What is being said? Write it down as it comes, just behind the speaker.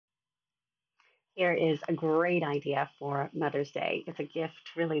Here is a great idea for Mother's Day. It's a gift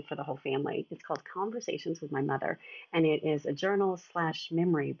really for the whole family. It's called Conversations with My Mother, and it is a journal slash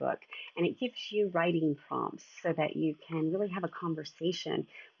memory book. And it gives you writing prompts so that you can really have a conversation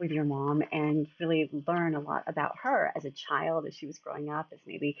with your mom and really learn a lot about her as a child, as she was growing up, as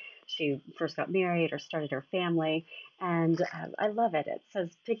maybe she first got married or started her family. And I love it. It says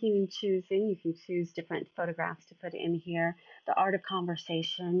picking and choosing. You can choose different photographs to put in here. The art of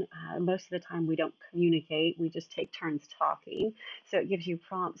conversation. Most of the time, we don't communicate, we just take turns talking. So it gives you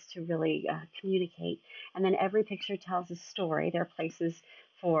prompts to really communicate. And then every picture tells a story. There are places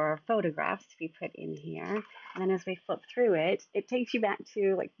for photographs to be put in here. And then as we flip through it, it takes you back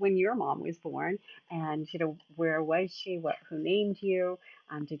to like when your mom was born and, where was she? Who named you?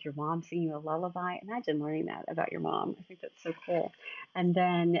 Did your mom sing you a lullaby? Imagine learning that about your mom. I think that's so cool. And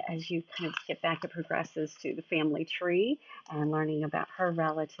then as you kind of skip back, it progresses to the family tree and learning about her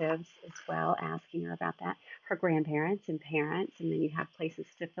relatives as well, asking her about that, her grandparents and parents, and then you have places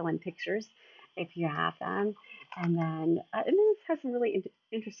to fill in pictures if you have them. And then it has some really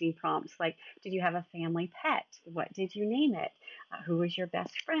interesting prompts like, did you have a family pet? What did you name it? Who was your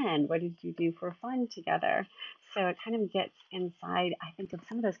best friend? What did you do for fun together? So it kind of gets inside, I think, of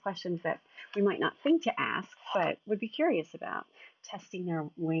some of those questions that we might not think to ask, but would be curious about. Testing their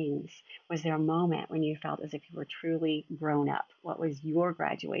wings. Was there a moment when you felt as if you were truly grown up? What was your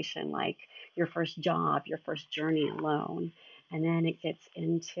graduation like? Your first job, your first journey alone? And then it gets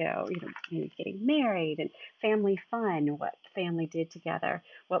into, maybe getting married and family fun, what the family did together.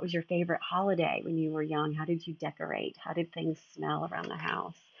 What was your favorite holiday when you were young? How did you decorate? How did things smell around the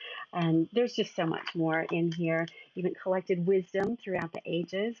house? And there's just so much more in here. Even collected wisdom throughout the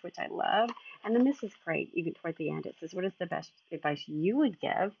ages, which I love. And then this is great, even toward the end. It says, what is the best advice you would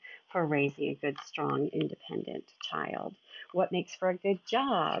give for raising a good, strong, independent child? What makes for a good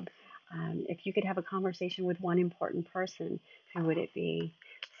job? If you could have a conversation with one important person, who would it be?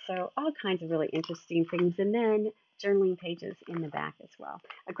 So, all kinds of really interesting things. And then journaling pages in the back as well.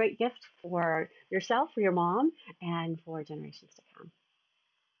 A great gift for yourself, for your mom, and for generations to come.